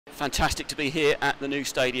Fantastic to be here at the new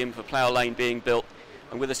stadium for Plough Lane being built,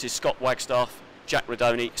 and with us is Scott Wagstaff, Jack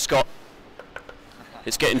Rudoni. Scott,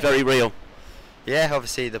 it's getting very real. Yeah,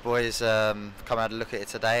 obviously the boys come out to look at it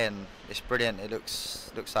today, and it's brilliant. It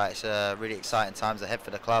looks like it's really exciting times ahead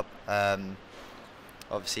for the club.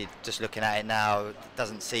 Obviously, just looking at it now, it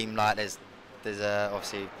doesn't seem like there's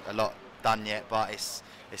obviously a lot done yet, but it's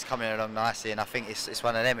coming along nicely, and I think it's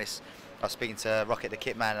one of them. I was speaking to Rocket, the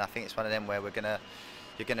kit man, and I think it's one of them where you're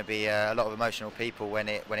gonna be a lot of emotional people when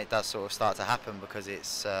it does sort of start to happen, because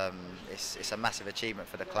it's a massive achievement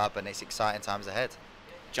for the club, and it's exciting times ahead.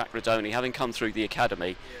 Jack Rudoni, having come through the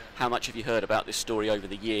academy, how much have you heard about this story over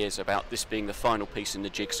the years, about this being the final piece in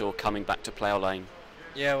the jigsaw coming back to Plough Lane?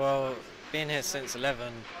 Yeah, well, being here since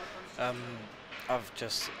 11, I've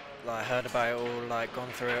just heard about it all, gone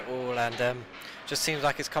through it all, and just seems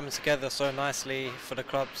like it's coming together so nicely for the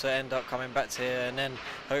club to end up coming back to here, and then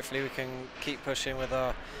hopefully we can keep pushing with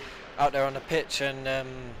our out there on the pitch and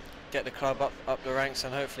get the club up the ranks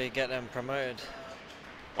and hopefully get them promoted.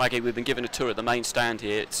 Waggy, we've been given a tour of the main stand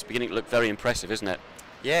here. It's beginning to look very impressive, isn't it?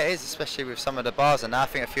 Yeah, it is, especially with some of the bars, and I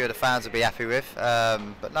think a few of the fans will be happy with.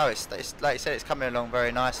 But no, it's like you said, it's coming along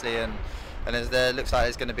very nicely, and there looks like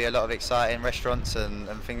there's going to be a lot of exciting restaurants and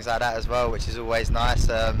things like that as well, which is always nice.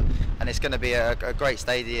 And it's going to be a great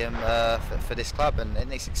stadium for this club, and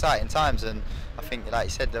it's exciting times. And I think, like you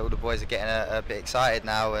said, all the boys are getting a bit excited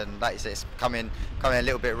now, and like you said, it's coming a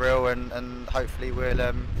little bit real, and hopefully we'll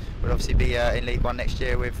obviously be in League One next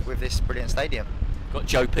year with this brilliant stadium. Got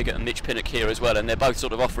Joe Piggott and Mitch Pinnock here as well, and they're both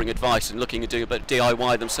sort of offering advice and looking to do a bit of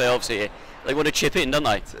DIY themselves here. They want to chip in, don't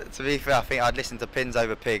they? To be fair, I think I'd listen to Pins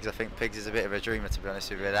over Pigs. I think Pigs is a bit of a dreamer, to be honest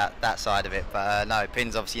with you, that side of it. But no,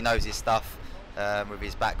 Pins obviously knows his stuff with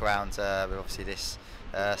his background, with obviously this.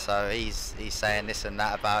 So he's saying this and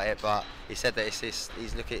that about it, but he said that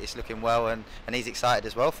it's looking well, and he's excited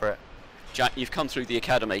as well for it. Jack, you've come through the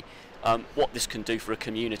academy. What this can do for a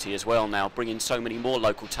community as well now, bringing so many more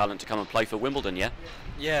local talent to come and play for Wimbledon, yeah?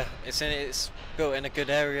 Yeah, it's built in a good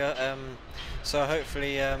area, so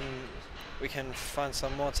hopefully we can find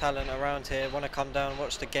some more talent around here, want to come down,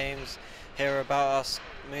 watch the games, hear about us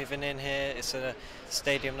moving in here. It's a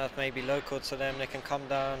stadium that's maybe local to them. They can come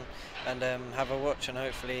down and have a watch and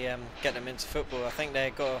hopefully get them into football. I think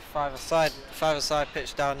they've got a five-a-side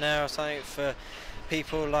pitch down there or something for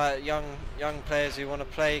people like young players who want to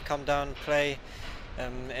play, come down and play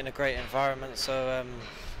in a great environment. So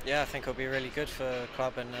yeah, I think it'll be really good for the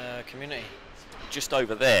club and community. Just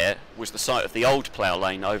over there was the site of the old Plough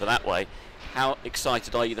Lane over that way. How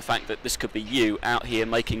excited are you the fact that this could be you out here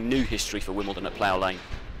making new history for Wimbledon at Plough Lane?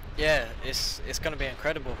 Yeah, it's going to be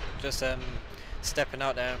incredible. Just stepping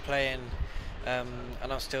out there and playing, and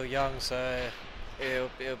I'm still young, so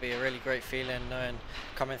it'll be a really great feeling knowing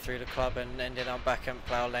coming through the club and ending up back at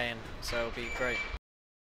Plough Lane. So it'll be great.